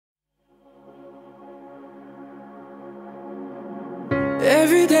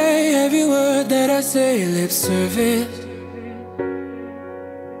Every day, every word that I say, lip service.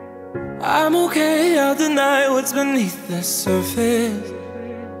 I'm okay, I'll deny what's beneath the surface.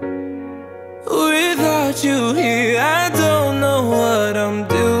 Without you here, I don't know what I'm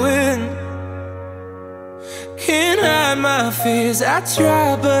doing. Can't hide my fears, I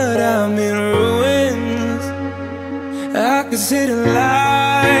try but I'm in ruins. I could sit and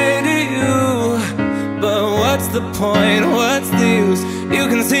lie to you, but what's the point, what's the use? You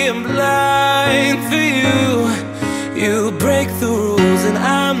can see I'm blind for you. You break the rules and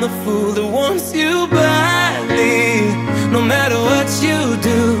I'm the fool that wants you badly. No matter what you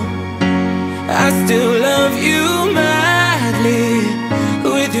do, I still love you madly.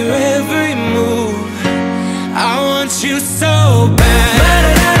 With your every move, I want you so bad.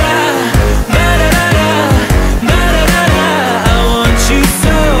 I want you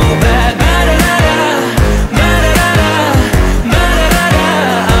so bad.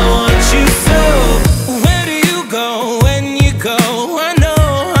 I want you so. Where do you go when you go? I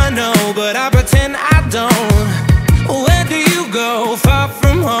know, but I pretend I don't. Where do you go? Far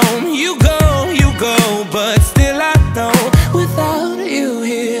from home. You go, but still I know. Without you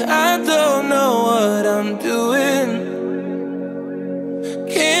here, I don't know what I'm doing.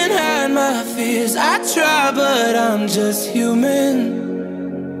 Can't hide my fears, I try, but I'm just human.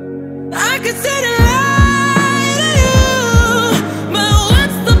 I could sit and lie to you, but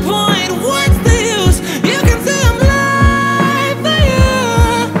what's the point, what's the use? You can say I'm blind for you.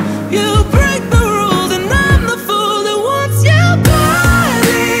 You break the rules and I'm the fool that wants you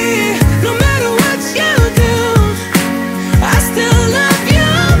badly. No matter what you do, I still love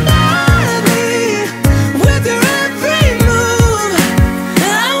you madly. With your every move,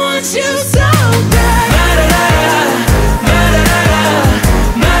 I want you so bad.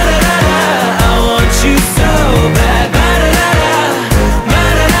 I want you so bad.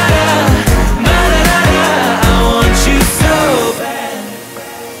 I want you so bad.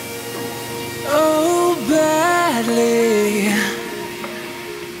 Oh, badly.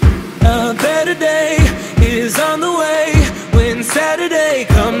 A better day is on the way. When Saturday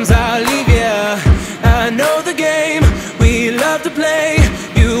comes, I'll leave ya. I know the game we love to play.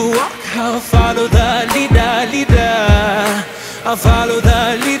 You walk, I'll follow the leader. I'll follow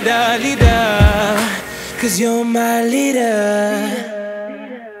the leader. 'Cause you're my leader.